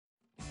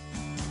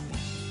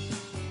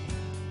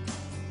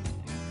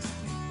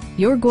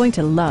You're going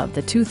to love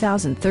the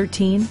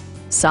 2013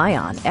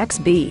 Scion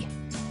XB.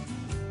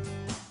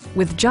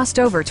 With just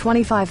over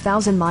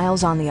 25,000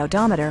 miles on the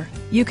odometer,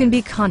 you can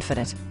be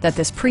confident that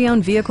this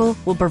pre-owned vehicle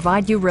will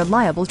provide you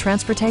reliable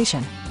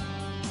transportation.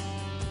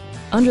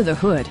 Under the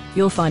hood,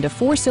 you'll find a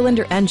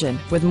 4-cylinder engine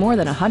with more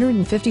than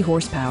 150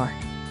 horsepower,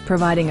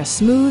 providing a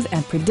smooth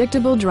and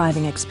predictable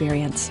driving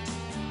experience.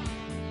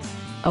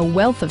 A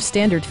wealth of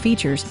standard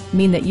features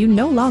mean that you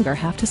no longer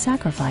have to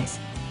sacrifice,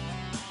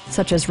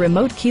 such as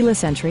remote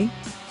keyless entry,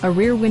 a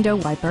rear window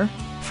wiper,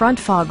 front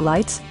fog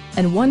lights,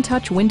 and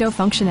one-touch window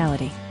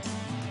functionality.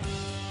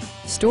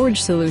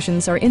 Storage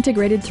solutions are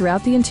integrated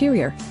throughout the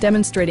interior,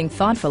 demonstrating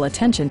thoughtful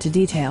attention to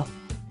detail.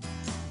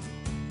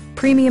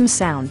 Premium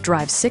sound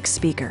drives 6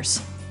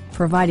 speakers,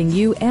 providing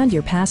you and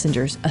your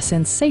passengers a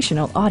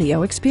sensational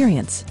audio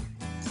experience.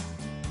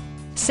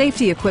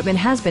 Safety equipment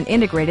has been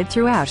integrated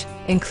throughout,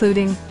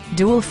 including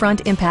dual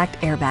front impact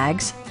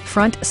airbags,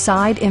 front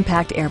side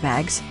impact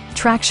airbags,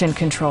 traction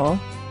control,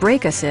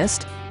 brake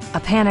assist, a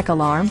panic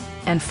alarm,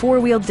 and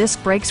 4-wheel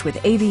disc brakes with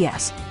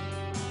ABS.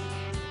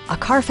 A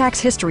Carfax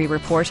history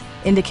report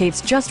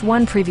indicates just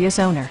one previous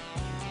owner.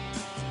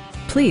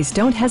 Please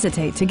don't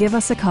hesitate to give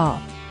us a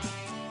call.